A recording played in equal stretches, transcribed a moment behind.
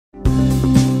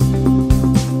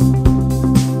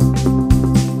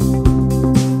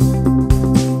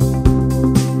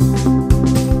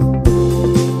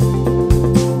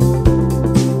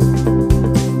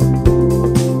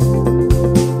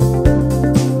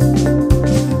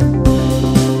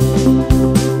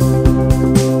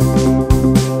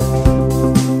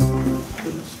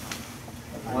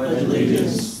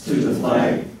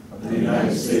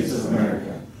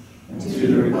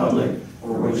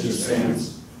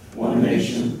one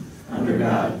nation, under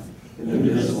God,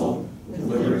 indivisible, with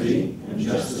liberty and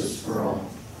justice for all.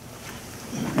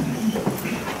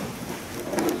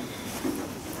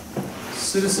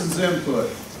 Citizens input.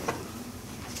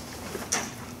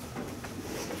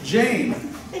 Jane.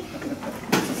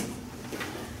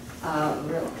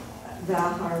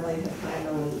 Val Harley had planned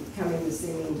on coming this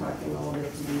evening, talking a little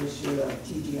bit to the issue of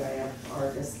TGIF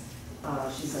Argos.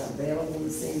 She's not available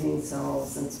this evening, so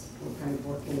since we're kind of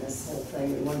working this whole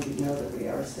thing, we wanted you to know that we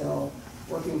are still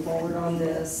working forward on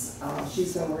this.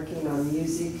 She's been working on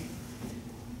music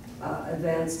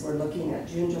events. We're looking at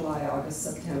June, July, August,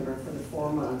 September for the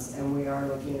 4 months, and we are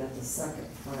looking at the second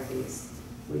Fridays.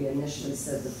 We initially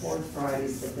said the fourth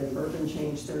Fridays, but then Bourbon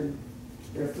changed their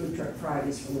food truck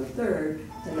Fridays from the third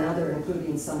to now they're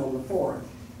including some on the fourth.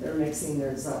 They're mixing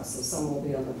theirs up, so some will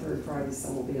be on the third Friday,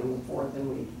 some will be on the fourth,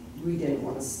 and we didn't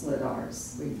want to split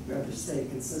ours. We'd rather stay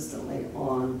consistently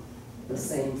on the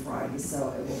same Friday,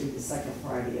 so it will be the second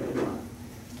Friday every month.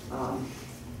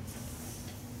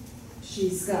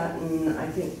 She's gotten, I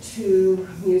think, 2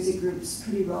 music groups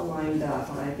pretty well lined up,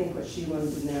 and I think what she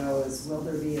wanted to know is, will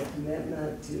there be a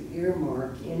commitment to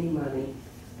earmark any money?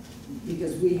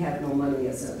 Because we have no money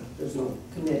there's no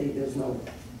committee, there's no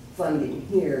funding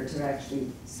here to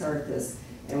actually start this.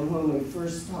 And when we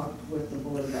first talked with the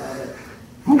board about it,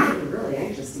 they were really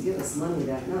anxious to give us money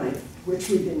that night, which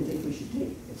we didn't think we should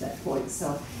take at that point.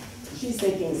 So she's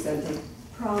thinking it's going to take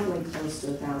probably close to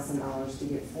 $1,000 to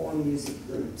get 4 music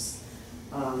groups.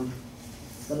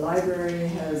 The library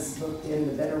has booked in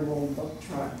the Better World book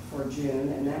truck for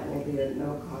June, and that will be at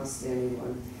no cost to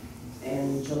anyone.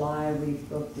 In July, we've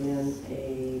booked in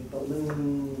a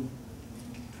balloon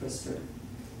twister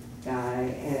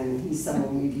guy, and he's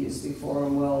someone we've used before,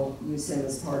 and we'll use him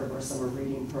as part of our summer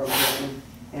reading program.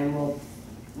 And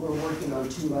we're working on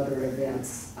 2 other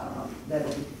events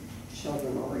that'll be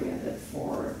children-oriented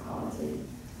for the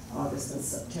August and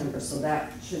September, so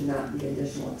that should not be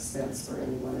additional expense for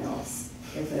anyone else.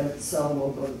 If so,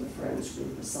 we'll go to the Friends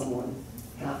group or someone,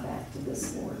 not back to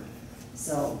this board.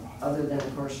 So, other than,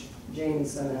 of course,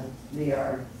 Jane's gonna be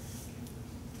our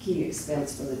key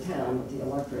expense for the town with the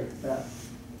electric, but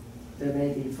there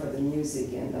may be for the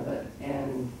music end of it.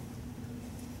 And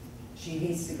she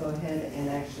needs to go ahead and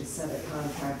actually set a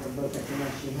contract or book it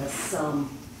unless she has some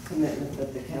commitment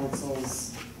that the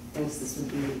council's thinks this would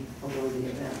be a worthy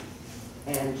event.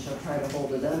 And she'll try to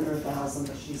hold it under 1,000,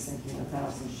 but she's thinking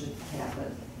 1,000 should cap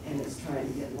it, and is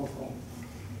trying to get local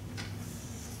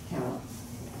talent.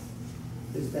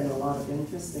 There's been a lot of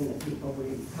interest in the people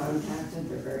we've contacted.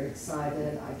 They're very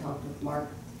excited. I talked with Mark.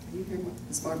 Do you hear me?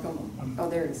 Is Mark on? Oh,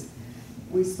 there it is.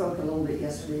 We spoke a little bit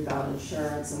yesterday about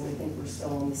insurance, and we think we're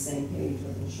still on the same page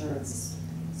with insurance,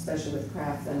 especially with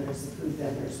craft vendors, the food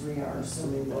vendors. We are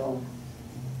assuming they'll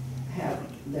have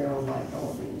their own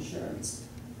liability insurance.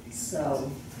 So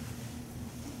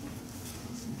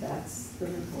that's the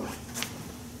report.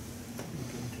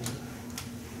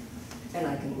 And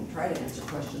I can try to answer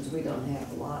questions. We don't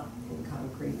have a lot in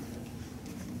concrete.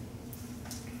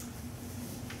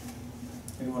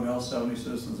 Anyone else have any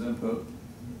citizens input?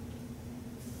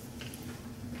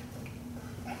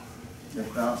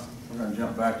 If not, we're going to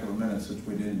jump back to the minutes, which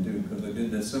we didn't do because they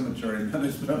did the cemetery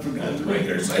minutes, but I forgot to read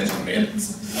their session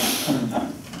minutes.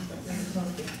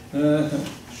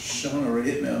 Sean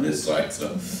already hit me on this side,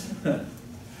 so.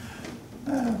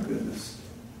 Oh, goodness.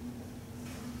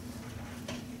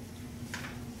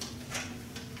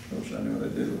 I wish I knew what I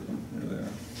did with them. Here they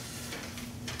are.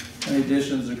 Any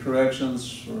additions or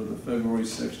corrections for the February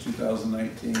 6,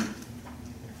 2019? Is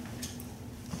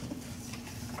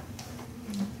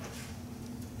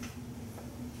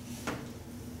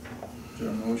there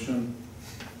a motion?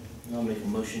 I'll make a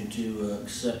motion to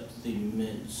accept the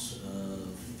minutes of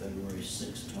February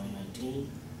 6, 2019.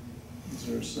 Is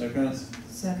there a second?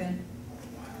 Second.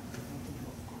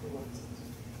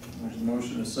 There's a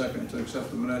motion and a second to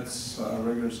accept the minutes,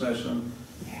 regular session,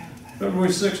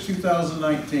 February 6,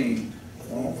 2019.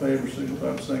 All in favor,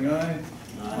 signify by saying aye.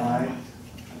 Aye.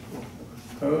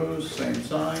 Opposed, same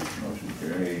sign. Motion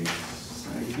carries.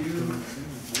 Thank you.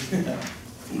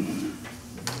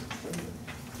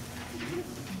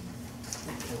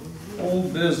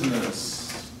 Old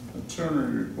business,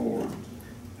 attorney report.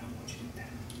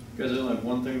 Guys, I only have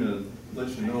one thing to let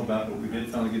you know about, but we did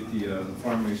finally get the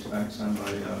farm lease back signed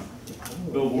by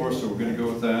Bill Boris, so we're going to go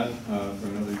with that for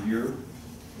another year.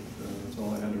 That's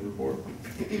all I had to report.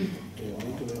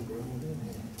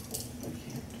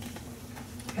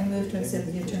 I move to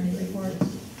accept the attorney report.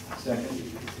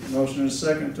 Second. Motion and a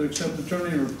second to accept the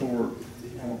attorney report.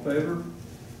 All in favor?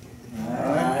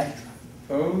 Aye.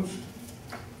 Opposed?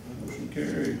 Motion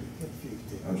carried.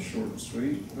 That was short and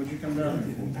sweet. What'd you come down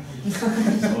here for?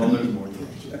 Oh, there's more to it.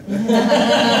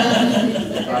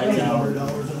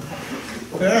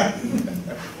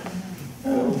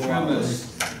 Oh,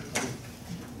 goodness.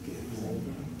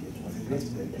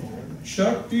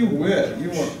 Chuck DeWitt,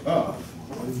 you want,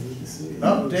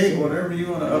 update whatever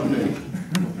you want to update.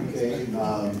 Okay,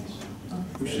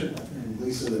 We should,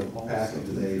 Lisa, the packet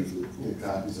today, get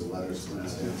copies of letters from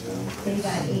us downtown. They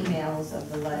got emails of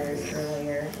the letters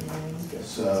earlier.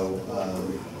 So,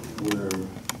 we're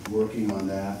working on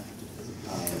that.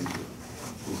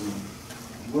 There's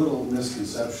a little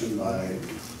misconception by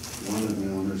one of the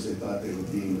owners. They thought they were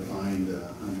being fined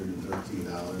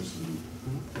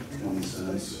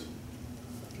 $113.20.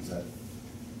 Is that?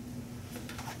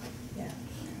 Yeah.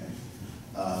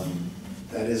 Okay.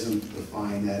 That isn't the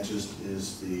fine, that just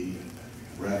is the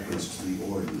reference to the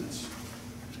ordinance,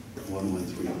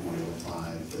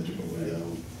 113.05, that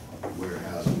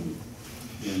warehousing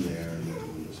in there and that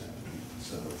was happening.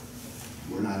 So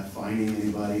we're not fining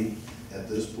anybody at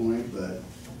this point, but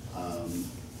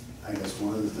I guess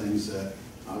one of the things that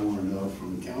I want to know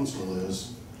from the council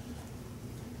is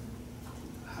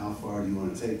how far do you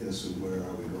want to take this and where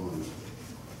are we going?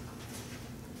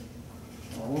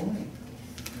 All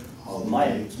the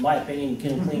way. It's my opinion,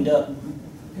 get them cleaned up.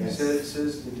 Okay.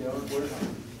 Says the yard work.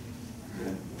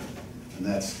 Okay. And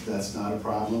that's not a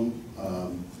problem.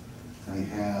 We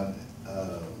have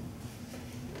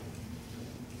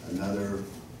another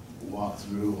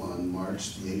walkthrough on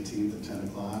March the 18th at 10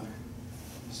 o'clock.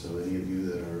 So any of you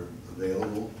that are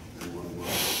available and want to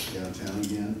walk downtown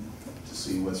again to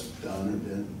see what's done or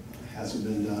hasn't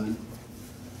been done.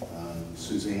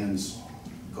 Suzanne's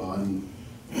gone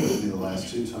with me the last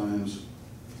 2 times.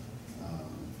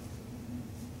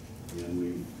 And we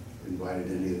invited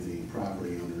any of the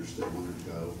property owners that wanted to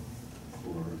go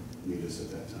or meet us at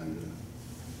that time to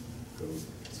go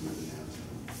through the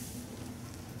downtown.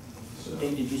 So,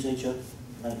 Hey, did you say, Chuck?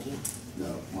 19?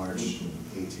 no, March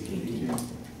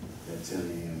 18th at 10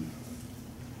 a.m.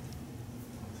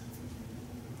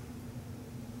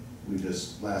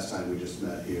 Last time we just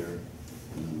met here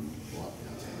and then walked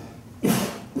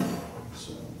downtown.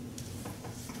 So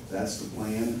that's the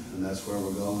plan and that's where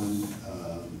we're going.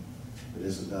 If it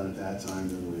isn't done at that time,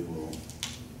 then we will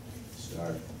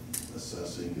start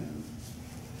assessing and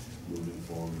moving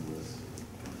forward with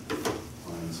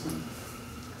plans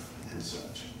and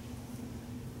such.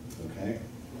 Okay?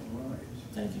 all right.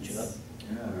 Thank you, Chuck.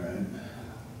 All right.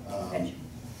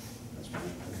 That's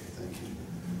fine. Okay, thank you.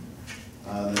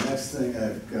 The next thing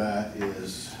I've got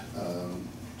is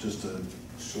just a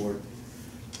short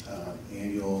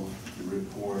annual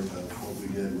report of what we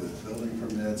did with building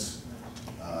permits,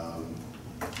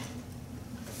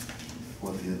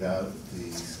 what the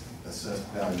assessed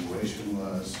valuation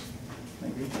was.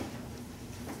 Thank you.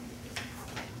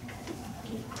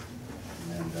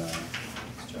 And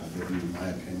I'll give you my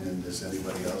opinion. Does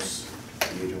anybody else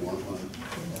need to want one?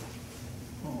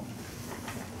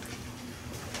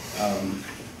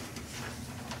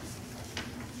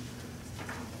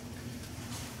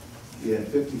 We had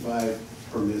 55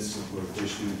 permits that were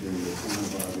issued in the town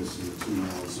of Argos in the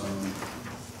 2-mile zone.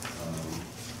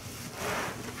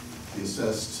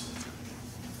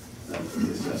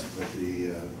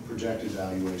 The projected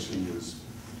valuation was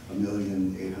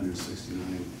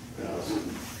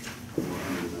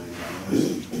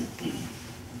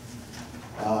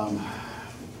 $1,869,409.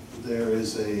 There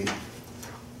is a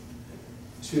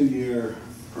 2-year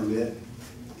permit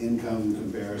income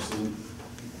comparison.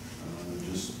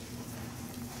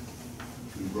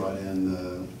 We brought in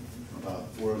about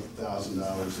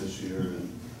 $4,000 this year,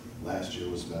 and last year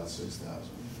was about $6,000.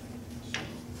 So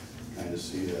kind of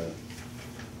see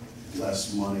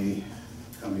less money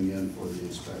coming in for the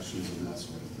inspections and that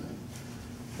sort of thing.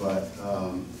 But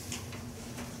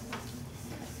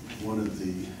one of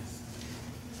the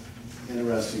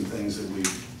interesting things that we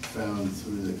found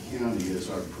through the county is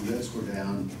our permits were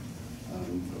down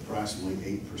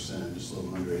approximately 8%, just a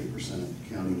little under 8%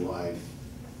 countywide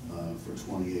for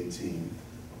 2018.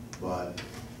 But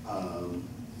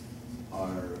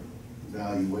our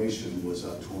valuation was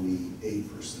up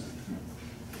 28%.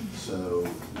 So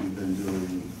we've been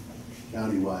doing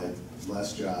countywide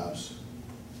less jobs,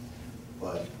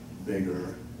 but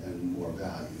bigger and more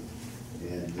value.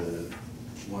 And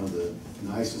one of the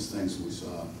nicest things we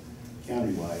saw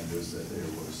countywide was that there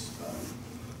was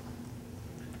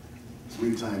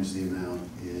 3 times the amount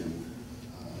in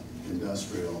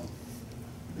industrial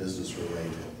business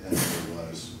related as there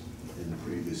was in the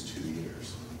previous 2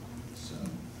 years. So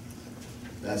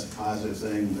that's a positive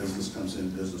thing. Business comes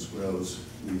in, business grows,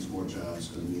 means more jobs,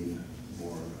 going to mean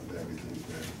more of everything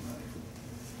for everybody.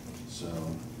 So,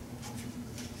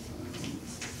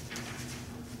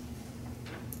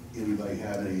 anybody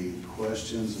have any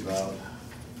questions about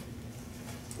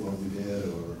what we did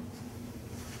or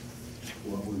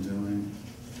what we're doing?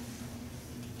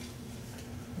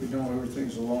 We know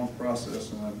everything's a long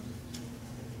process, and I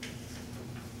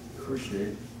appreciate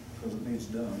it, because it needs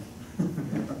done.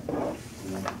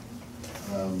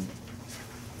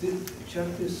 Chuck,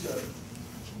 this,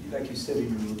 like you said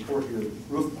in your report, your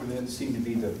roof permits seem to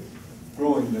be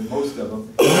growing the most of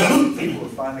them. People are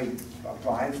finally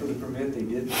applying for the permit they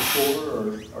did before,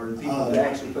 or are people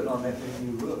actually putting on that many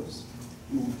new roofs?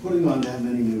 Putting on that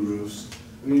many new roofs,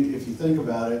 I mean, if you think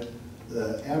about it,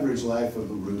 the average life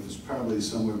of a roof is probably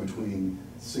somewhere between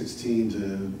 16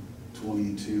 to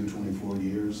 22, 24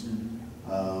 years.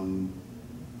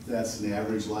 That's an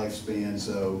average lifespan,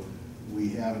 so we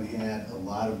haven't had a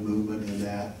lot of movement in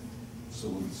that. So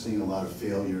we're seeing a lot of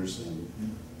failures, and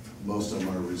most of them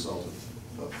are a result of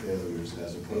failures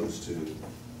as opposed to,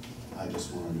 I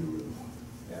just want a new roof.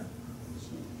 Yeah. So,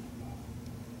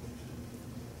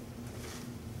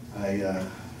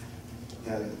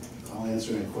 I'll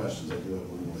answer any questions. I do have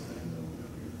one more thing though.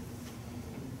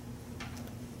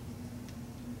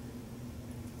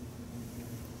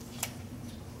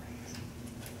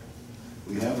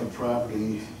 We have a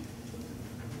property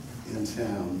in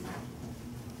town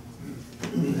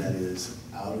that is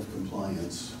out of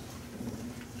compliance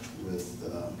with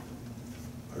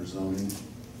our zoning,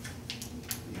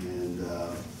 and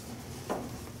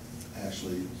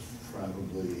actually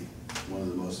probably one of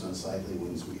the most unsightly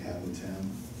ones we have in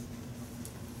town.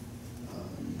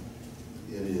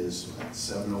 It is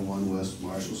 701 West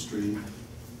Marshall Street,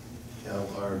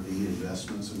 LRV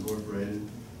Investments Incorporated.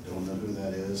 Don't know who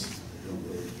that is, don't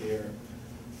really care,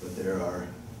 but there are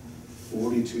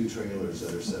 42 trailers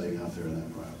that are sitting out there in that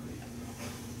property.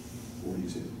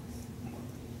 42.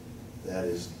 That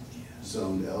is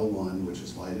zoned L1, which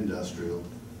is light industrial.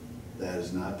 That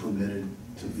is not permitted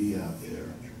to be out there.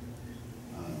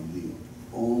 The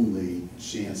only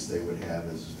chance they would have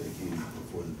is if they came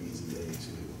before the BZA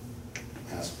to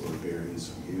ask for a variance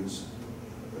of use,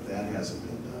 but that hasn't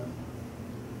been done.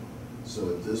 So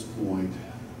at this point,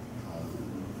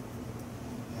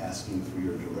 asking for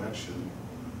your direction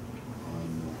on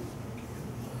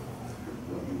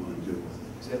what you want to do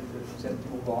with it. Is that the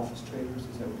old office trailers?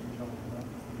 Is that what you're talking about?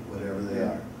 Whatever they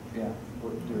are. Yeah,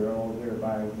 they're all there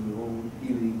by the old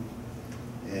Ely.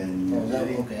 And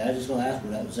Okay, I was just gonna ask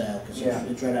where that was at, because Yeah.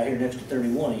 it's right out here next to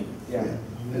 31 even. Yeah.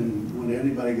 And when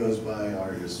anybody goes by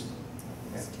Argos,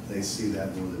 Yeah. they see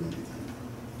that more than anything.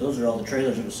 Those are all the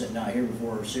trailers that were sitting out here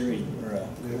before a series, or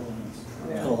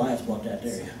Yeah. Alliance bought that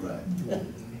area. Right.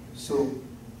 So,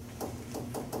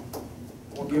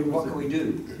 what can we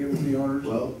do? Give us the orders.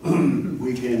 Well,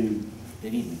 we can They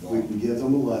need to be We gone. can give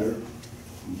them a letter,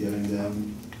 giving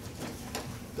them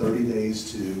 30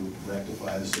 days to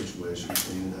rectify the situation,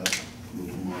 clean it up, move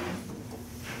them on,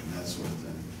 and that sort of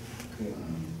thing. Okay.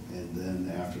 And then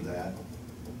after that,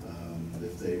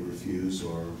 if they refuse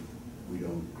or we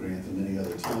don't grant them any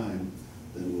other time,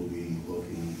 then we'll be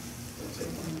looking at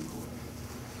taking them to court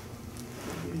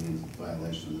for being in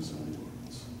violation of the zoning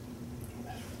ordinance.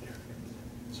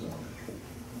 So,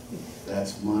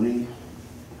 that's money,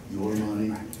 your money.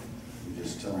 You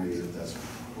just tell me if that's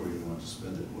where you want to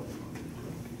spend it, what you want to do.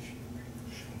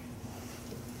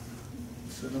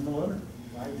 Send them a letter.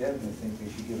 I definitely think they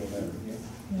should give a letter, yeah.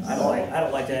 I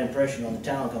don't like that impression on the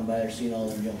town come by there seeing all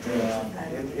them junk trailers. I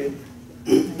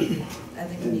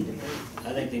think we need to vote.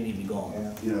 I think they need to be gone.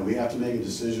 Yeah. You know, we have to make a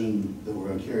decision that we're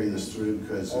gonna carry this through,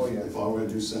 because Oh, yeah. if all we're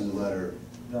gonna do is send a letter,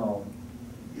 No,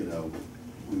 you know,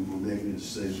 we're making a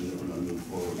decision that we're gonna move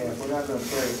forward. and if we're not gonna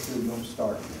carry it through, don't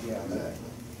start, yeah. Exactly.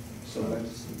 So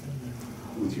let's,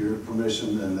 With your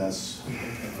permission, then that's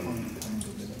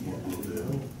what we'll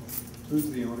do. Who's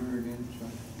the owner again,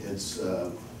 Chuck? It's,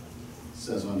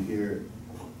 says on here,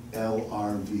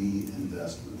 LRV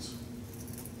Investments.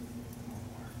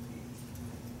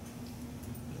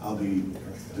 I'll be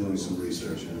doing some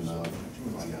research and I'll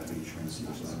find out the insurance.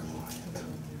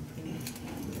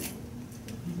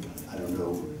 I don't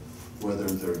know whether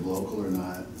they're local or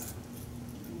not.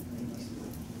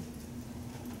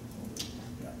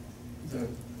 The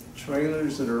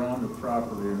trailers that are on the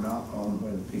property are not owned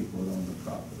by the people that own the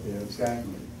property. yeah,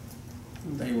 exactly.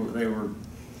 They were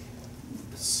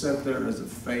set there as a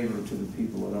favor to the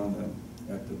people that owned them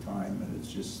at the time, and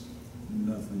it's just,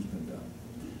 nothing's been done.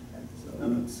 So,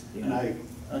 that's And I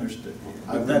understood.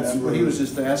 I But that's what he remember- was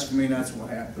just asking me, and that's what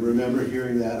happened. remember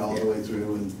hearing that all the way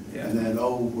through, Yeah. and then,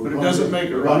 oh, But it doesn't make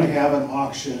it we're going to right. have an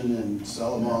auction and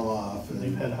sell them all off. And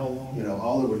they've had how long? You know,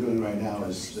 all that we're doing right now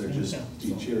is they're just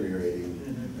deteriorating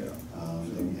Yeah,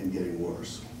 and getting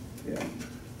worse. yeah.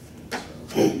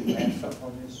 So, Last up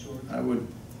on this, George? I would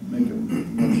make a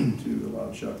motion to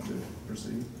allow Chuck to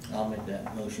proceed. I'll make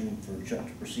that motion for Chuck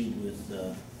to proceed with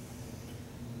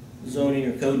zoning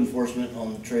or code enforcement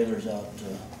on the trailers out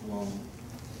along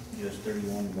US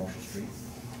 31 Marshall Street.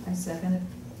 I second it.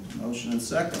 Motion and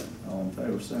second. All in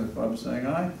favor, signify by saying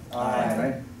aye.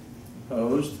 Aye.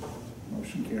 Opposed?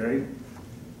 Motion carried.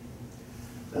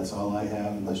 that's all I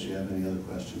have, unless you have any other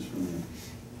questions for me.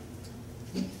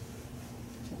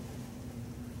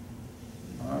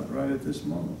 Not right at this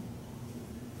moment.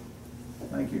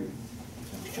 Thank you.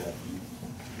 Thanks, Chuck.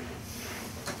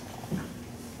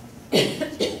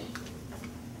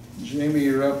 Jamie,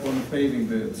 you're up on the paving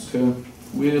bids. Okay,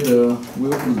 we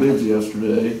opened the bids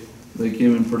yesterday. They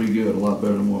came in pretty good, a lot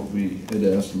better than what we had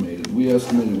estimated. We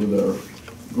estimated with our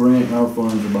grant, our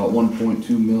funds, about 1.2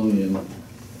 million.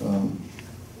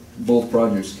 Both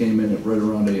projects came in at right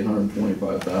around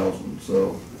 825,000,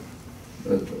 so,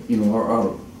 you know,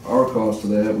 our cost of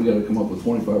that, we gotta come up with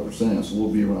 25%, so we'll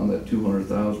be around that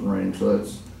 200,000 range, so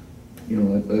that's, you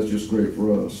know, that's just great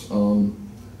for us.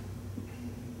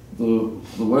 The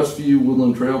Westview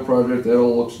Woodland Trail project, that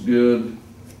all looks good,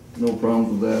 no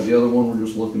problems with that. The other one we're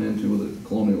just looking into with the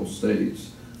Colonial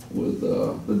States, with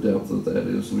the depth that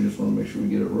is, so we just wanna make sure we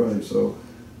get it right, so.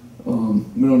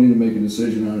 We don't need to make a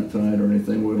decision on it tonight or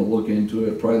anything, we're gonna look into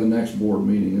it, probably the next board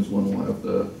meeting is when we'll have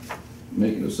to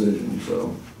make a decision,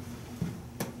 so.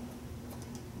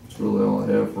 That's really all I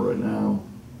have for right now.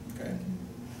 Okay.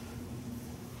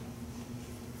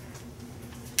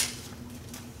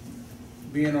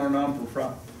 Being our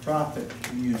non-profit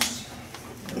use,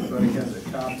 everybody has a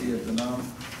copy of the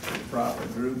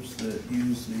non-profit groups that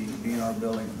use the B&R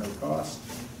building at no cost.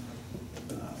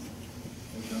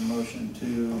 There's a motion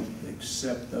to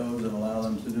accept those and allow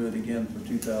them to do it again for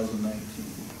 2019.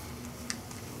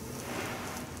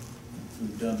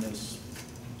 We've done this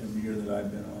every year that I've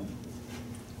been on,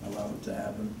 allow it to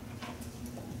happen.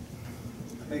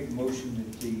 I make a motion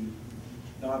that the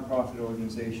nonprofit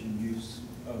organization use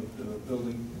of the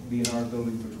building, B&R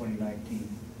building for 2019.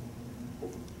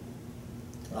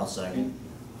 I'll second.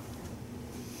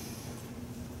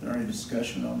 Is there any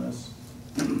discussion on this?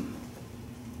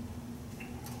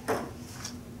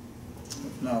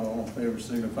 If not, all in favor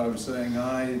signify by saying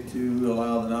aye to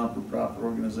allow the non-for-profit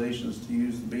organizations to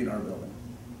use the B&R building.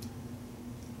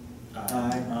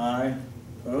 Aye. Aye.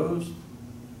 Opposed?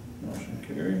 Motion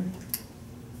carried.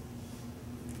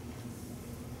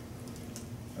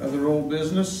 Other old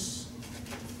business?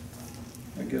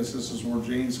 I guess this is where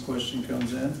Jane's question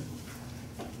comes in.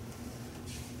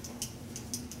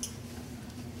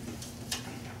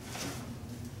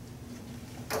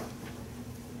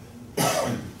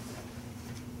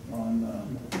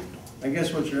 I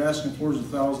guess what you're asking for is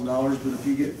 $1,000, but if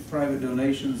you get private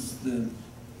donations, then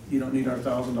you don't need our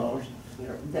 $1,000.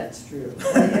 That's true.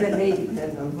 And it may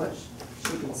depend on what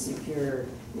she can secure,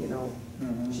 you know.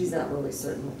 She's not really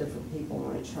certain what different people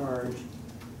might charge.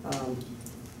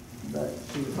 But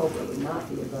she would hope it would not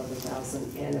be above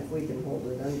 1,000, and if we can hold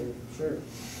it under, sure,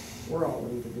 we're all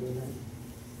in to do that.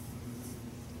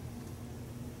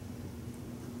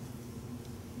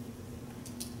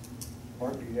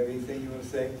 Mark, do you have anything you want to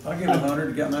say? I'll give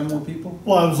 100, got 9 more people.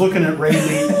 Well, I was looking at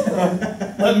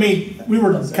Randy. We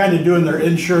were kind of doing their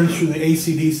insurance through the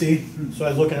ACDC, so I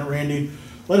was looking at Randy.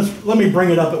 Let me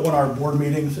bring it up at one of our board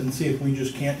meetings and see if we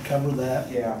just can't cover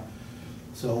that. Yeah.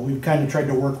 So we've kind of tried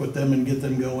to work with them and get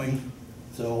them going.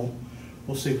 So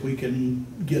we'll see if we can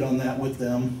get on that with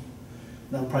them.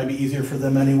 That'll probably be easier for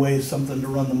them anyways, something to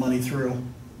run the money through.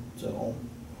 So,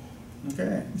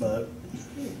 Okay. but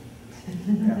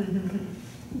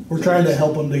we're trying to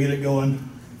help them to get it going.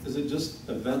 Is it just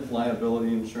event liability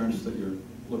insurance that you're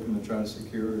looking to try to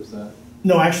secure, is that?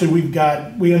 No, actually,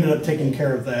 we ended up taking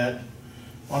care of that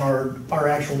on our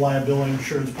actual liability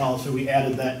insurance policy. We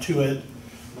added that to it.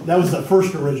 That was the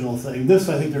first original thing. This,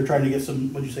 I think they're trying to get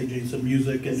some, what'd you say, Jane, some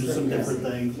music and just some different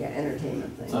things. Yeah,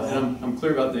 entertainment things. I'm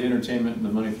clear about the entertainment and the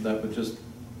money for that, but just,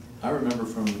 I remember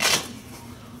from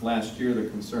last year, the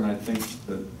concern I think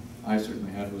that I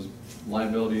certainly had was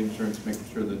liability insurance, making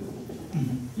sure that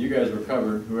you guys were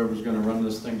covered, whoever's gonna run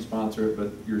this thing, sponsor it, but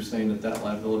you're saying that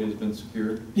liability has been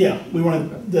secured? Yeah, we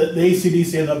wanted, the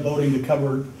ACDC ended up voting to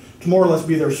cover, to more or less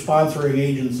be their sponsoring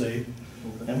agency.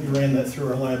 And we ran that through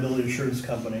our liability insurance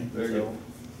company. Very good,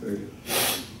 very good.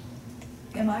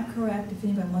 Am I correct, if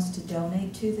anybody wants to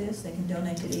donate to this, they can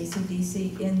donate to the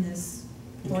AC/DC in this,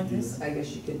 for this? I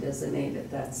guess you could designate it,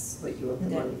 that's what you want the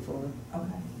money for. Okay.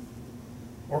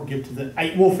 Or give to the,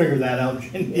 we'll figure that out,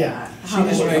 yeah. She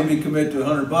just made me commit to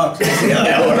 $100. See how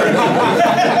that works?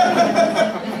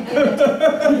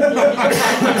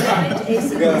 We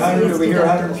got 100 over here,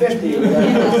 150.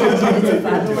 It's a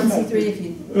 501c3, if you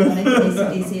donate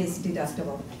to AC/DC, it's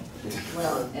deductible.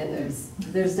 Well, and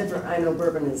there's different, I know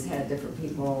Bourbon has had different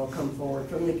people come forward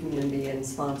from the community and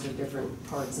sponsor different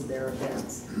parts of their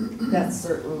events. That's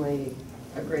certainly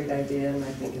a great idea, and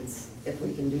I think if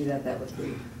we can do that, that would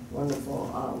be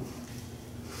wonderful.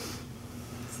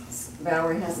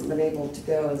 Valerie hasn't been able to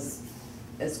go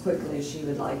as quickly as she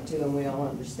would like to, and we all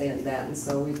understand that, and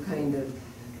so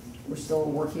we're still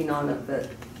working on it, but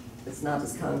it's not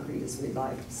as concrete as we'd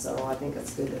like. So I think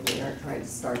it's good that we aren't trying to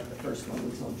start the first one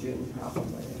until June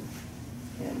probably.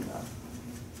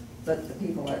 But the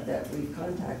people that we've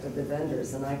contacted, the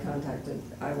vendors, and I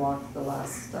walked the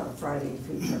last Friday,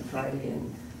 Food Truck Friday,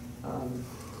 and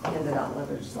handed out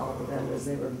letters to all the vendors.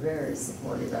 They were very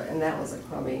supportive, and that was a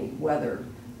crummy weather.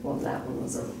 Well, that one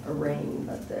was a rain,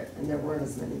 and there weren't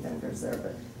as many vendors there,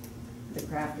 but the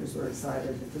crafters were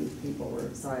excited, the food people were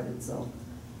excited, so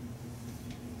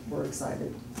we're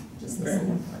excited, just the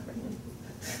same.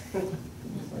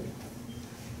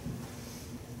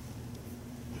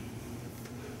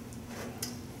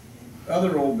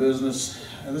 Other old business,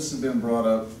 and this has been brought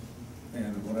up,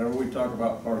 and whenever we talk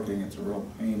about parking, it's a real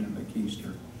pain in the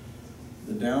keister.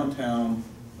 The downtown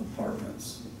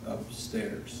apartments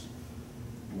upstairs,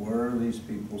 where are these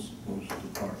people supposed to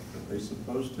park? Are they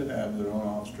supposed to have their own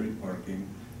off-street parking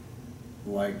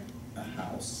like a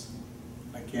house?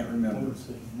 I can't remember.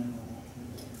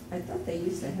 I thought they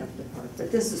used to have to park,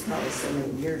 but this was probably so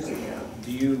many years ago. Have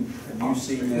you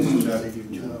seen this?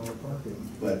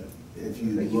 But if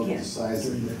you But you look at the can't. size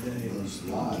of those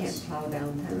You lots, can't plow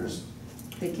downtown. there's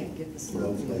They can't get the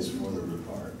no slope. place for them to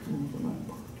park.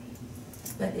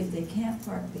 But if they can't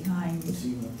park behind, do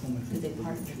they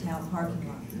park in the town parking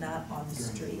lot, not on the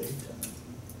street?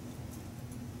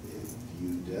 If you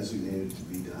designate it to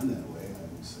be done that way, I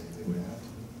would say they would have to.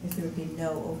 If there would be no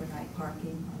overnight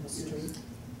parking on the street?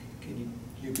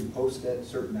 You can post at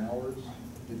certain hours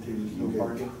that there's no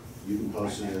parking? You can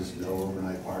post it as no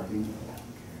overnight parking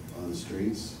on the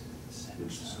streets,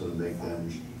 which is gonna make them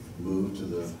move to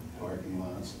the parking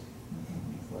lots.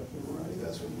 Right,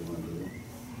 that's what we want to do.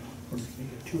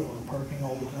 2-hour parking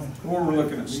all the time. Or we're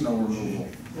looking at snow removal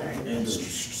Right. and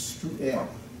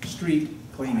street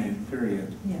cleaning,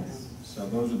 period. Yes. So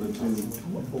those are the two things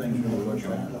we're looking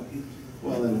at.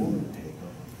 Well, then,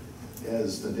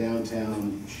 as the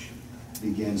downtown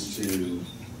begins to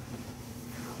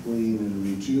clean and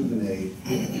rejuvenate,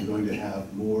 you're going to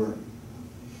have more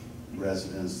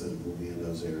residents that will be in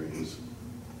those areas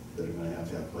that are gonna have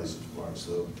places to park.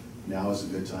 So now is a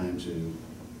good time to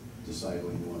decide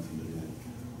what you want them to do.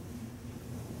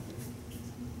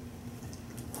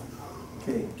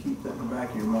 Okay, keep that in the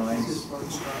back of your mind. Is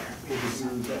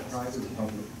that private or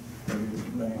public?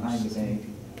 Behind the bank.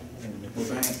 The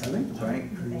bank, I think the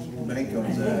bank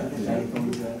owns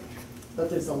that. But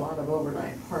there's a lot of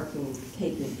overnight parking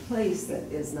taking place that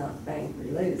is not bank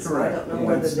related. So I Correct. don't know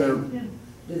whether That's their- do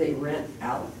they rent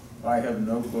out? I have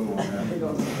no clue on They that.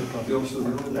 don't-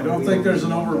 I don't think there's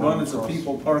an overabundance of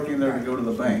people parking there to go to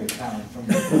the bank.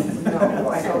 No,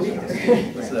 I don't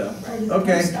either. So,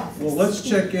 okay, well, let's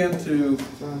check into,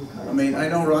 I mean, I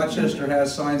know Rochester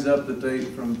has signs up that they,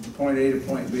 from point A to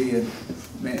point B, and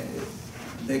man,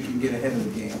 they can get ahead of the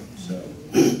game, so.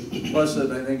 Plus, I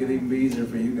think it'd even be easier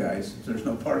for you guys. If there's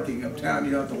no parking uptown,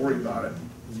 you don't have to worry about it.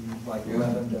 Like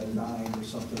 11 to 9 or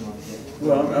something like that.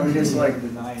 Well, I mean, it's like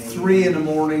 3 in the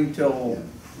morning till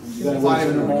 5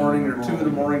 in the morning, or 2 in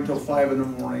the morning till 5 in the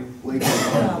morning. Late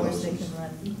Hours they can run.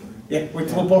 Yeah, wait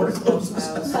till the bar closes.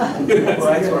 Probably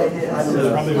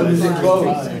what is it,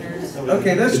 close?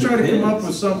 Okay, let's try to come up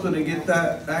with something to get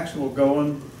that actual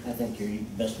going. I think your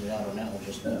best way out on that one,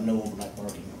 just no overnight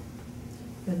parking.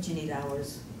 But you need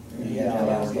hours.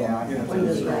 Yeah. When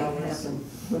does bank happen?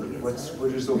 When it gets dark?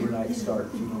 Where does overnight start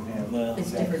if you don't have? Well,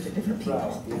 It's different to different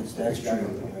people. that's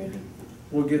true.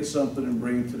 We'll get something and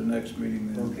bring it to the next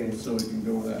meeting then. Okay. So we can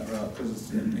go that route, because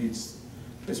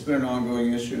it's been an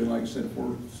ongoing issue, and like I said, I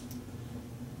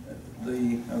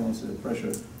don't want to say the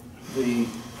pressure, the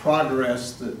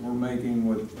progress that we're making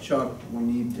with Chuck, we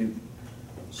need to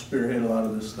spearhead a lot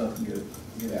of this stuff and get it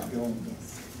going.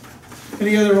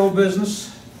 Any other old business?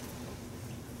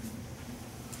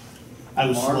 I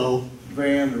was Mark slow.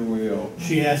 Vanderweel.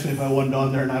 She asked me if I wasn't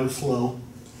on there and I was slow.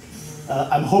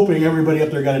 I'm hoping everybody up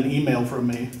there got an email from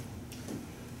me.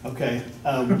 Okay,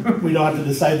 we don't have to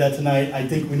decide that tonight. I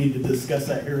think we need to discuss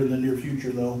that here in the near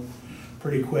future though,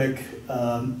 pretty quick.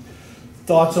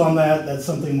 Thoughts on that? That's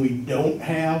something we don't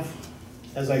have.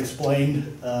 As I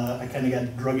explained, I kind of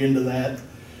got drug into that.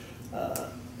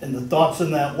 And the thoughts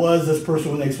in that was, this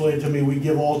person, when they explained it to me, we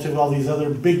give all to all these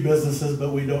other big businesses,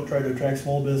 but we don't try to attract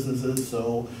small businesses,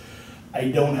 so I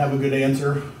don't have a good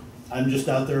answer. I'm just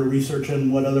out there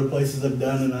researching what other places have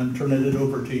done, and I'm turning it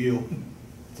over to you.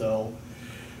 So,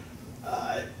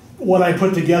 what I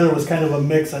put together was kind of a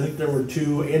mix. I think there were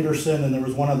two, Anderson, and there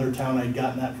was one other town I'd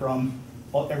gotten that from.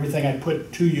 Everything I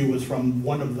put to you was from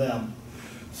one of them.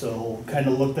 So kind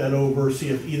of look that over, see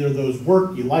if either of those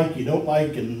work, you like, you don't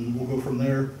like, and we'll go from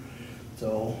there.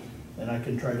 So, and I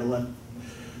can try to let,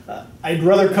 I'd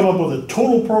rather come up with a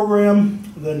total program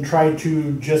than try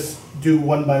to just do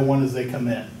one by one as they come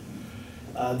in.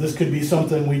 This could be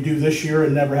something we do this year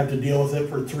and never have to deal with it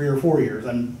for 3 or 4 years.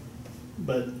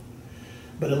 But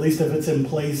at least if it's in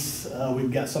place,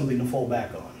 we've got something to fall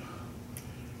back on.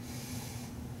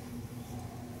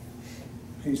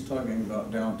 He's talking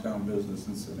about downtown business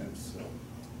incentives, so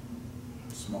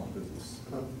small business,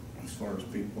 as far as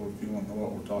people, if you want to know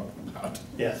what we're talking about.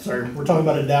 Yeah, sorry, we're talking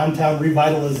about a downtown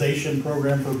revitalization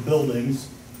program for buildings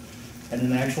and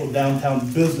an actual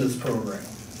downtown business program.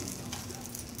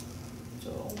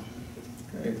 So.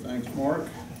 Okay, thanks, Mark.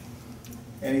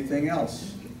 Anything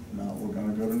else? Now, we're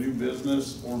gonna go to new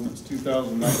business, ordinance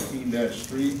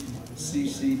 2019-3,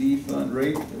 CCD fund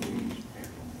rate.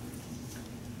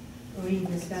 We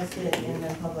discussed it in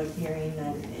the public hearing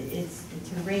that it's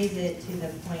to raise it to the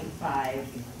 0.5.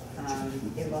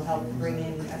 It will help bring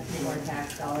in a few more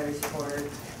tax dollars for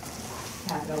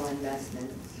capital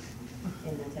investments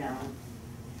in the town.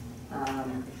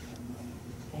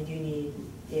 I do need,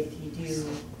 if you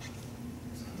do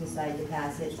decide to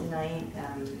pass it tonight,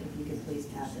 if you could please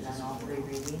pass it on all 3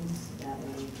 readings, that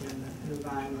way we can move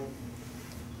on with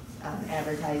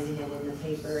advertising it in the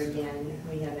paper again.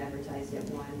 We have advertised it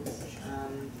once,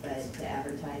 but to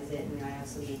advertise it, and I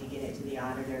also need to get it to the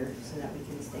auditor so that we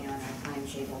can stay on our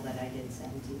timetable that I did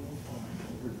send to you.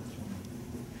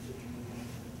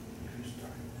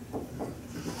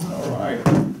 All right.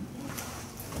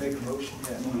 Make a motion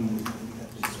that we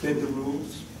suspend the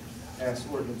rules, pass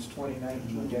ordinance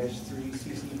 2019-3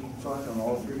 CCD fund on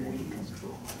all 3 readings.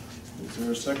 Is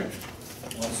there a second?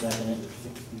 I'll second it.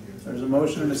 There's a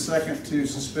motion and a second to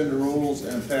suspend the rules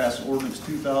and pass ordinance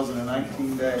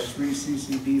 2019-3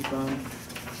 CCD fund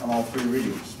on all 3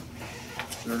 readings.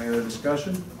 Is there any other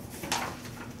discussion?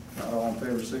 Not all in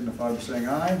favor signify by saying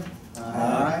aye.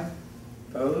 Aye.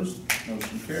 Opposed?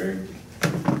 Motion carried.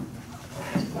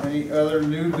 Any other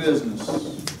new business?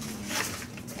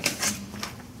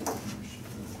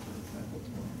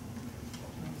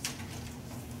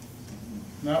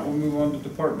 Now we'll move on to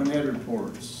department head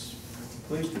reports.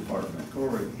 Police Department,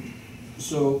 Corey.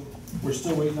 So we're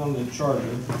still waiting on the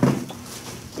charger,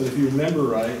 but if you remember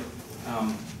right,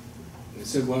 it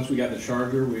said once we got the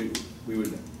charger, we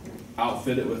would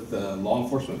outfit it with the law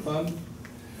enforcement fund.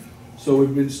 So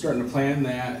we've been starting to plan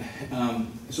that.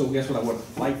 So guess what I would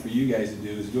like for you guys to do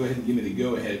is go ahead and give me the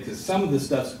go-ahead, because some of this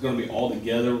stuff's going to be all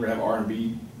together. We're going to have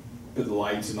R&B, put the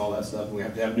lights and all that stuff. And we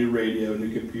have to have new radio,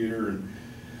 new computer, and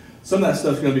some of that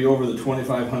stuff's going to be over the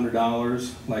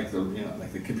 $2,500. Like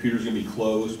the computer's going to be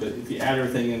closed. But if you add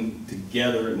everything in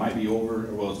together, it might be over.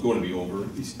 Well, it's going to be over.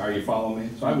 Are you following me?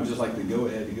 So I would just like to go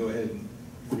ahead and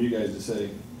for you guys to say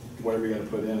whatever you got to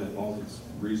put in it, as long as it's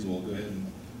reasonable. Go ahead. And,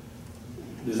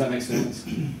 does that make sense?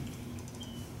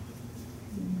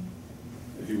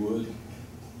 If you would.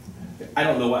 I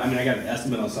don't know what, I mean, I got an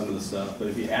estimate on some of the stuff, but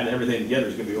if you add everything together,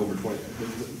 it's going to be over 20.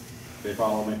 They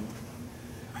follow me?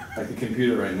 Like the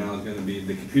computer right now is going to be,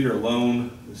 the computer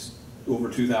alone is over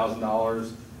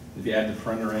 $2,000. If you add the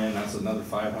printer in, that's another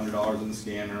 $500 in the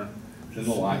scanner. Then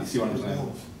the light, you see what I'm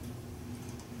saying?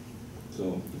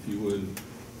 So if you would,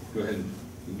 go ahead and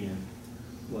give me a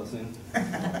blessing.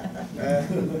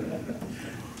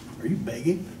 Are you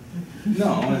begging?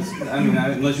 No, it's, I mean,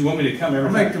 unless you want me to come every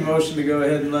I'll time. make the motion to go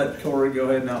ahead and let Corey go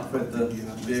ahead and outfit the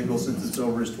vehicle since it's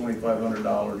over his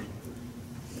 $2,500.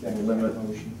 And limit.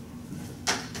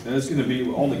 And it's gonna be,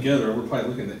 altogether, we're probably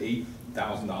looking at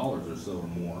 $8,000 or so or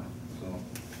more, so.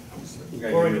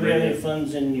 Corey, do we have any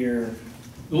funds in your,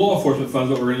 The law enforcement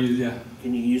fund's what we're gonna use, yeah.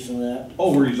 can you use some of that?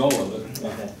 Oh, we're gonna use all of it.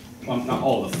 Okay. Not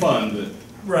all of the fund, but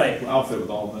Right. we'll outfit with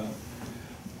all of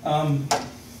that.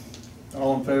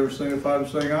 All in favor, signify by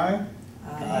saying aye.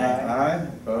 Aye. Aye.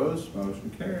 Opposed? Motion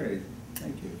carried.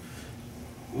 Thank you.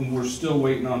 And we're still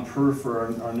waiting on proof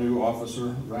for our new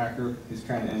officer, Racker. He's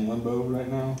kinda in limbo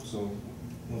right now, so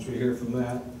once we hear from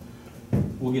that,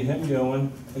 we'll get him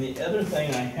going. And the other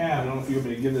thing I have, I don't know if you want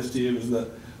me to give this to you, is the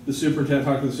superintendent,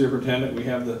 talking to the superintendent, we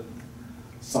have the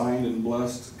signed and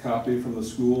blessed copy from the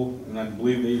school, and I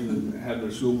believe they even had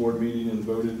their school board meeting and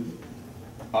voted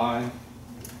aye.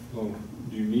 So,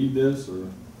 do you need this, or?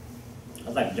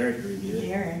 I'd like Derek to review it.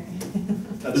 Derek.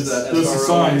 That's the This is SRO.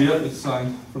 signed, yep, it's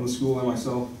signed from the school and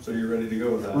myself. So you're ready to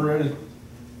go with that? We're ready.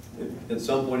 At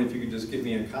some point, if you could just get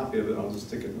me a copy of it, I'll just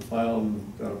stick it in the file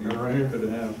and that'll be Right here. good to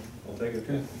have. I'll take it.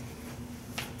 Okay.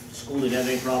 School didn't have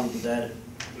any problems with that?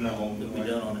 No. It'll be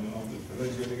done on it.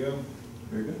 Everything's good to go?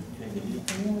 Very good. Okay, good deal.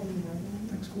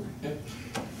 Thanks, Corey.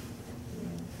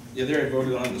 Yeah, they already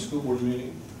voted on it in the school board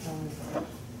meeting.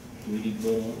 Do we need to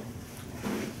vote on it?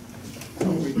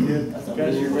 We did. I thought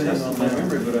Guys, we you're were testing my on that.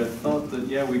 memory, but I thought that,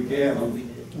 yeah, we gave Oh, we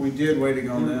did. We did, waiting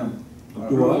on them.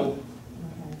 What?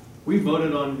 We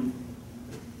voted on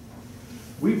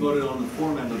the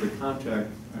format of the contract,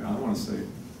 I want to say,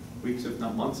 weeks if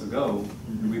not months ago.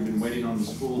 And we've been waiting on the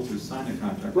school to sign a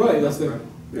contract. Right, that's the.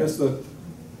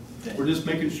 We're just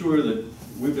making sure that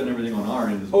we've done everything on our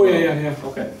end as Oh, well. yeah.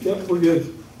 Okay. Yep, we're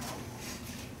good.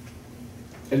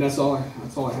 And that's all I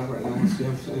have right now. Let's see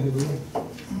if there's anything.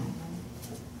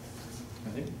 I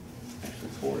think actually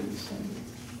Corey is signed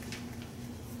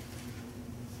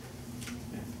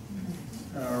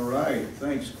it. All right,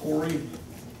 thanks, Corey.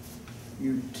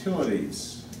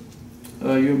 Utilities. You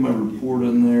have my report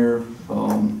in there.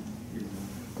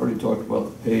 Already talked about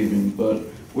the paving, but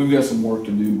we've got some work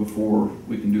to do before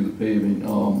we can do the paving.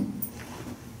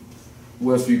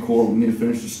 Westview Court, we need to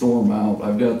finish the storm out.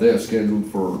 I've got that scheduled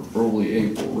for early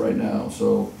April right now,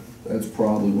 so that's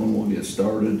probably when we'll get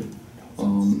started.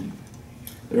 The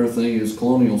other thing is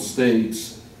Colonial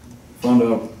States, found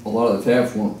out a lot of the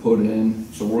taps weren't put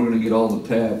in, so we're gonna get all the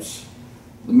taps.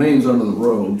 The main's under the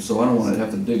road, so I don't wanna have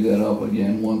to dig that up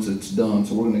again once it's done,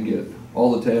 so we're gonna get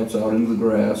all the taps out into the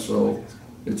grass, so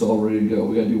it's all ready to go.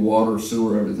 We gotta do water,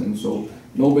 sewer, everything, so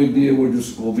no big deal.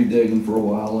 We'll be digging for a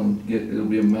while and it'll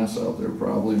be a mess out there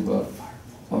probably, but,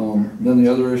 then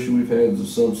the other issue we've had is the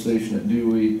substation at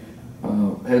Dewey.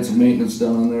 Had some maintenance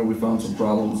done on there. We found some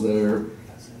problems there.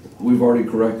 We've already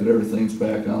corrected, everything's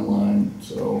back online,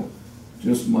 so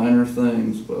just minor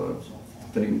things, but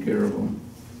taking care of them.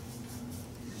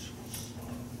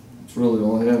 That's really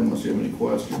all I have unless you have any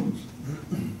questions.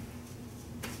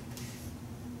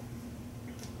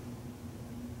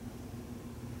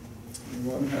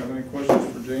 Anyone have any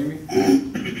questions for Jamie?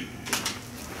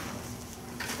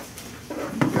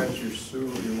 You got your sewer,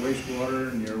 your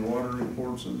wastewater and your water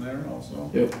reports in there also?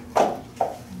 Yep. All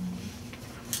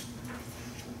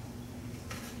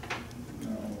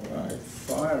right,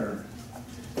 fire.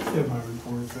 Get my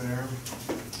report there.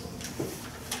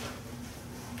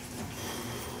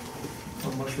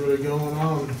 Not much really going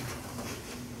on.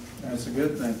 That's a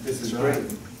good thing. This is great.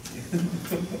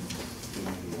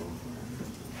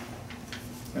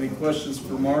 Any questions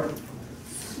for Mark?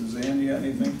 Suzanne, you got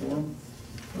anything for him?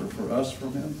 Or for us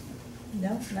from him? No,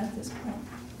 not this point.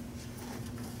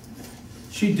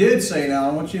 She did say, now,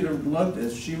 I want you to look,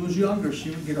 if she was younger,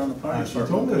 she would get on the fire She department,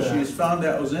 told me because that. she's found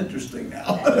that was interesting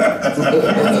now.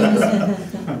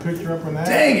 I picked her up on that.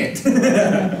 Dang it!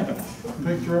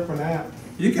 Picked her up on that.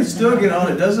 You can still get on,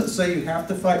 it doesn't say you have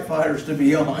to fight fires to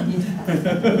be on.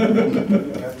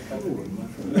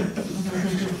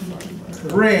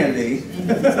 Randy.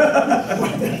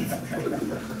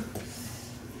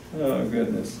 Oh,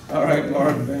 goodness. All right,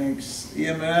 Mark, thanks.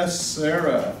 EMS,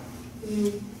 Sarah.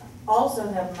 You also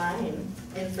have mine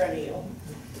in front of you.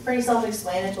 It's pretty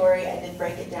self-explanatory. I did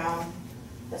break it down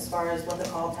as far as what the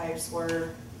call types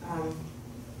were.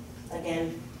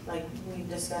 Again, like we've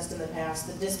discussed in the past,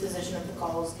 the disposition of the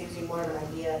calls gives you more of an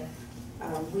idea.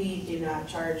 We do not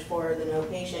charge for the no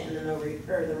patient and the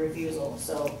the refusal.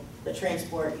 So the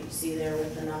transport you see there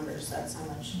with the numbers, that's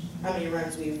how many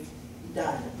runs we've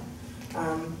done.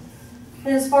 And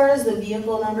as far as the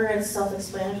vehicle number, it's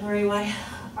self-explanatory why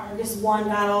Argos 1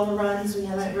 got all the runs. We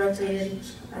haven't rotated.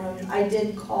 I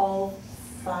did call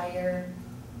Fire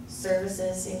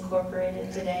Services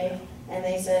Incorporated today, and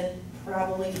they said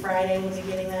probably Friday we'll be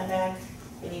getting that back.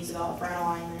 It needs to go out for an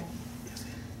alignment.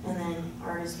 And then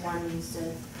Argos 1 we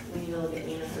need to look at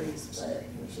antifreeze, but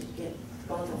we should get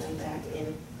both of them back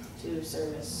into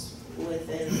service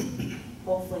within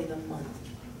hopefully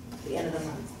the end of the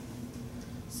month.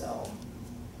 So,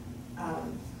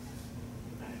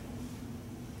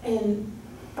 and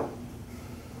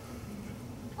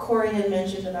Corey had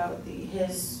mentioned about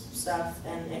his stuff,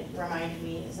 and it reminded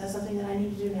me, is that something that I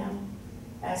need to do now?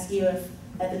 Ask you if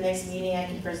at the next meeting I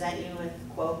can present you with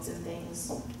quotes and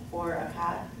things for a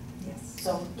cot? Yes.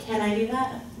 So can I do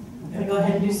that? I'm gonna go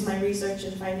ahead and do some of my research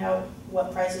and find out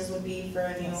what prices would be for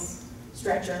a new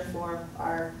stretcher for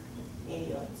our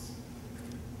ambulance.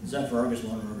 Is that for Argos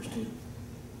 1 or Argos 2?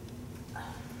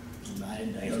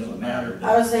 It doesn't matter.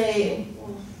 I would say,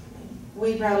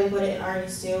 we'd probably put it in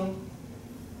Argos too.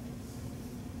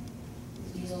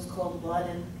 Diesel's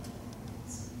cold-blooded.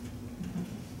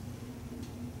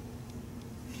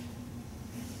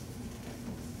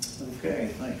 Okay,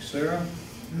 thanks, Sarah.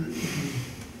 Is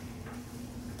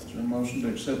there a motion to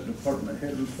accept department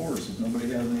head reports if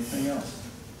nobody has anything else?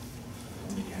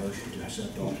 I'll make a motion to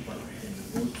accept all department head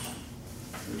reports.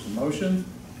 There's a motion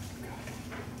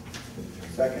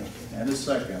Second. and a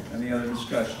second. Any other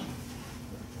discussion?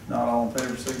 Not all in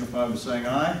favor signify by saying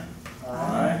aye.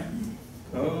 Aye.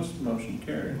 Opposed, motion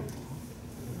carried.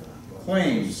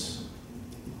 Claims.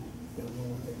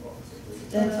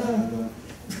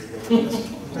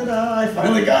 Ta-da, I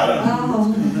finally got him.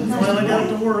 Oh. Finally got it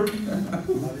to work.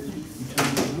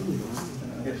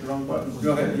 Hit the wrong button.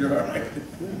 Go ahead, you're all right.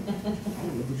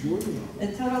 The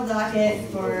total docket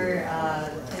for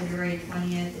February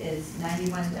 20th is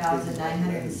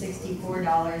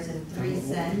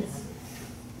 $91,964.03.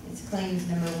 It's claims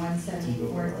number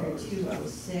 174 through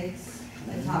 206.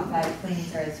 The top 5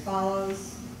 claims are as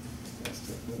follows.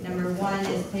 Number 1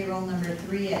 is payroll number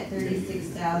 3 at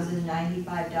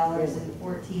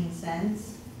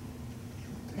 $36,095.14.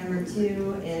 Number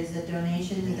 2 is a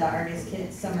donation to the Argos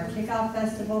Summer Kickoff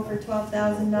Festival for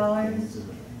 $12,000.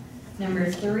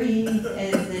 Number 3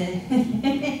 is the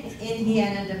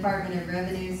Indiana Department of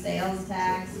Revenue sales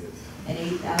tax at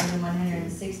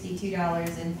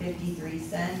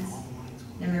 $8,162.53.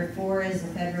 Number 4 is the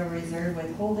Federal Reserve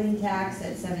withholding tax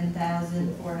at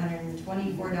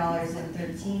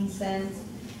 $7,424.13.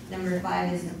 Number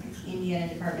 5 is the Indiana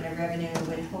Department of Revenue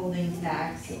withholding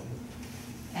tax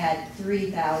at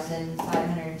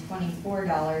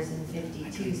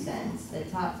 $3,524.52. The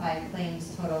top 5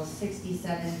 claims total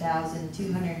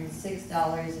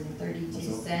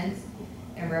 $67,206.32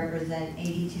 and represent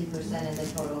 82% of the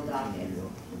total docket.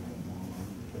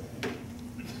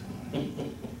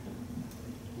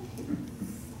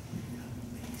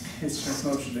 Is there a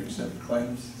motion to accept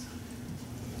claims?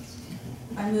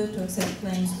 I move to accept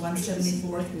claims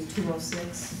 174 through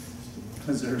 206.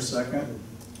 Is there a second?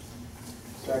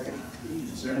 Second.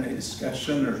 Is there any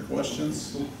discussion or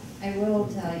questions? I will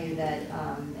tell you that,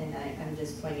 and I'm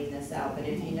just pointing this out, but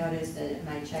if you notice that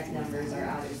my check numbers are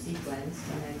out of sequence,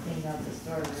 when I cleaned out the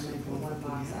storeroom, I put one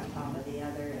box on top of the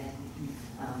other and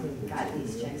got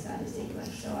these checks out of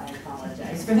sequence, so I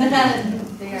apologize for that.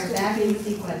 They are back in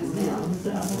sequence now,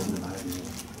 so.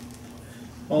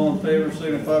 All in favor,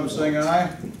 signify by saying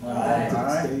aye. Aye.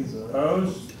 Aye.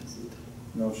 Opposed?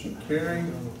 Motion carried.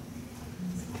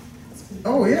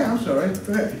 Oh, yeah, I'm sorry.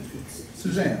 Go ahead.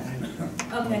 Suzanne.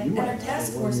 Okay, at our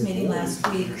task force meeting last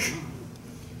week,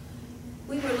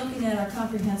 we were looking at our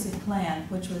comprehensive plan,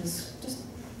 which was just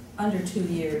under 2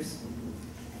 years.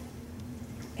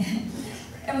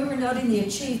 And we were noting the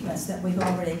achievements that we've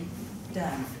already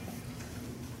done.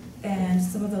 And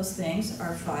some of those things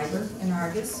are fiber in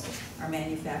Argos, our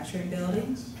manufacturing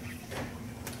buildings,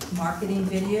 marketing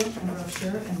video and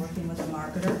brochure and working with a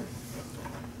marketer.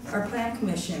 Our plan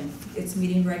commission, it's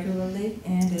meeting regularly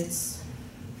and it's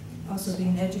also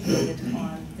being educated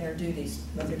on their duties,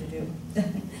 what they're to do.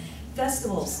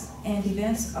 Festivals and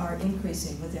events are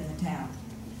increasing within the town.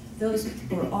 Those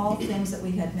were all things that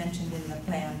we had mentioned in the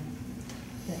plan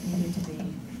that needed to be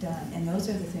done, and those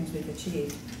are the things we've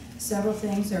achieved. Several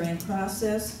things are in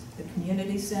process: the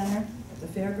community center, the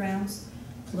fairgrounds,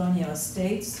 Colonial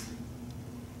Estates,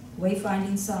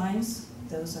 wayfinding signs,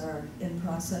 those are in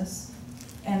process.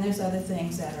 And there's other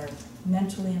things that are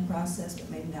mentally in process, but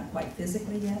maybe not quite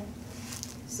physically yet.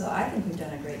 So I think we've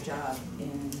done a great job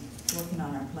in working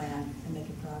on our plan and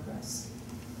making progress.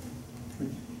 Go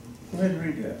ahead and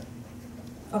read that.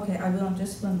 Okay, I will in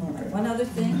just one moment. One other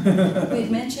thing,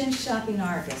 we've mentioned shopping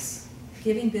Argos,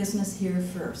 giving business here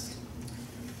first.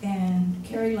 And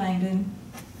Carrie Martin,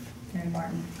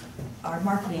 our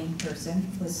marketing person,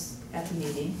 was at the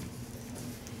meeting.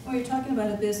 We were talking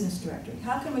about a business directory.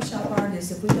 How can we shop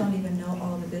Argos if we don't even know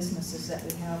all the businesses that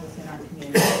we have within our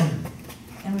community?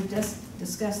 And we've just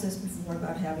discussed this before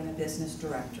about having a business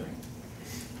directory.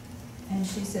 And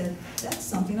she said, that's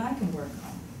something I can work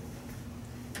on.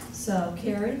 So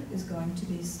Carrie is going to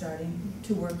be starting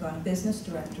to work on a business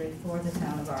directory for the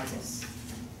town of Argos.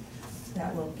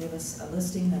 That will give us a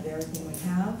listing of everything we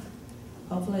have.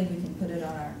 Hopefully we can put it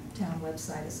on our town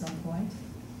website at some point.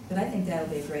 But I think that'll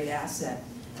be a great asset.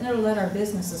 And it'll let our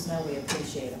businesses know we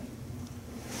appreciate them.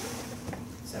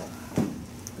 So.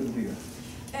 Good deal.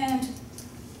 And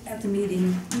at the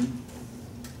meeting,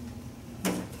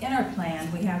 In our plan,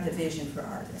 we have the vision for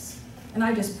Argos. And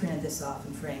I just printed this off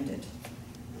and framed it.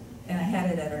 And I had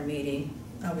it at our meeting.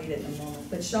 I'll read it in a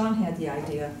moment. But Sean had the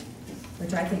idea,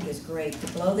 which I think is great, to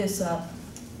blow this up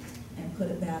and put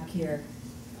it back here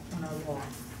on our wall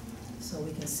so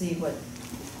we can see what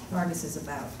Argos is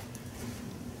about.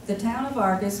 The town of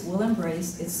Argos will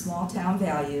embrace its small town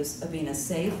values of being a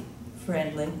safe,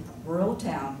 friendly, rural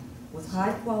town with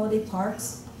high-quality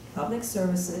parks, public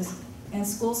services, and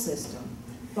school system,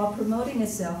 while promoting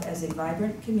itself as a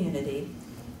vibrant community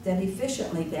that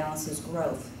efficiently balances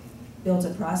growth, builds a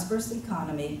prosperous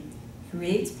economy,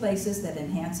 creates places that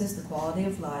enhances the quality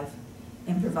of life,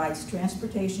 and provides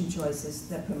transportation choices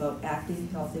that promote active,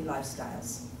 healthy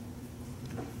lifestyles.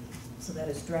 So that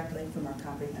is directly from our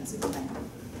comprehensive plan.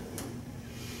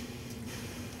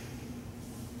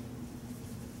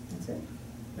 That's it.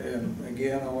 And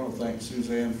again, I want to thank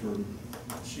Suzanne for,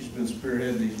 she's been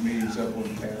spearheading these meetings up on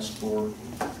the past four.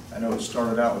 I know it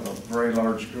started out with a very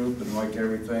large group, and like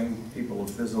everything, people have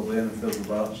fizzled in and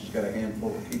fizzled out. She's got a handful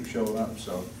that keep showing up,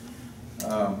 so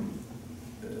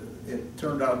it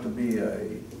turned out to be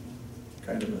a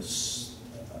kind of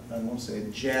I don't want to say a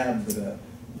jab, but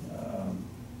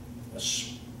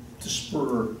to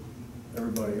spur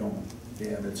everybody on.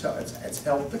 And it's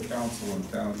helped the council in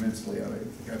town immensely.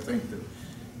 I think that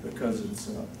because it's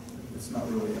not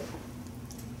really a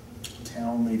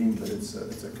town meeting, but it's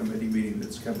a committee meeting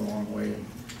that's come a long way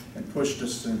and pushed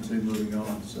us into moving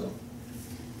on. So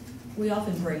We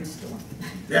often brainstorm.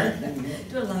 yeah,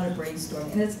 Do a lot of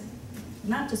brainstorming, and it's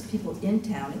not just people in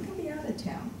town, it can be out of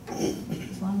town,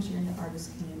 as long as you're in the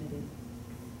Argos community.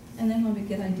 And then when we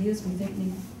get ideas we think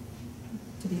need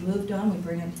to be moved on, we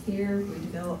bring them here,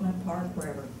 redevelopment, park,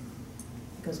 wherever,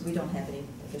 because we don't have any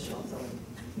official authority.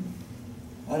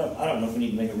 I don't know if we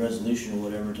need to make a resolution or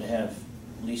whatever to have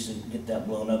Lisa get that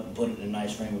blown up and put it in a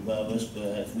nice frame above us, but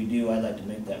if we do, I'd like to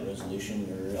make that resolution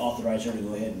or authorize her to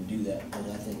go ahead and do that, because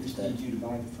I think it's that. Need you to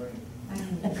buy the frame.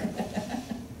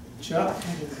 Chuck.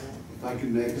 If I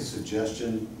could make a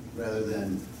suggestion, rather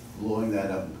than blowing that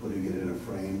up and putting it in a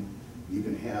frame, you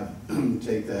can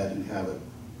take that and have it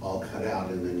all cut out,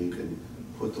 and then you can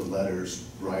put the letters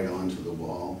right onto the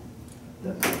wall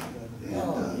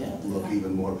and look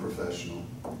even more professional.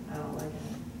 Oh, like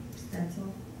a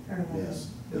stencil? Or like Yes,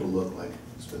 it'll look like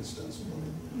it's been stenciled.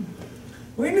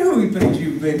 We knew we paid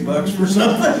you big bucks for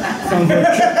something.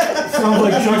 Sounds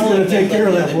like Chuck's gonna take care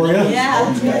of that for you.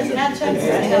 Yeah, not Chuck's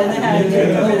gonna have to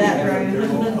take over that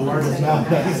room. Awareness now,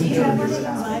 he's in charge.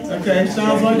 Okay,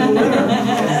 sounds like a winner.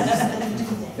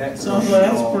 Sounds like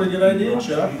that's a pretty good idea,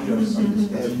 Chuck.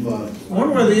 One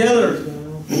way or the other,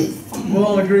 we're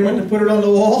all in agreement to put it on the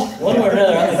wall? One way or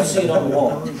another, I'd like to see it on the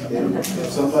wall. If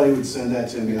somebody would send that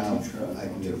to me, I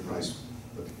can get a price.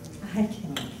 I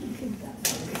can't.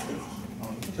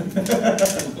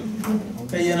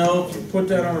 Hey, if you put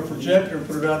that on a projector and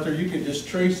put it out there, you could just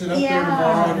trace it up there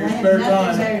tomorrow in your spare I have nothing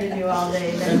time. better to do all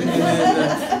day.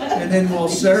 And then while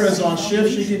Sarah's on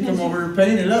shift, she can come over and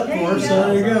paint it up for us, so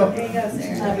there you go. There you go,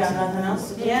 Sarah. I've got nothing else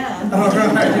to do. Yeah. All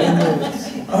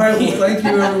right. All right, well, thank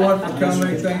you everyone for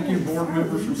coming. Thank you, board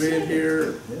members, for being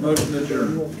here. Motion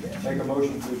adjourned. Make a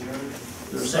motion to adjourn. Is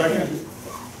there a second?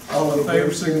 All in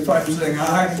favor, signify by saying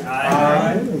aye.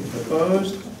 Aye.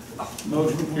 Opposed?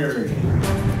 Motion carried.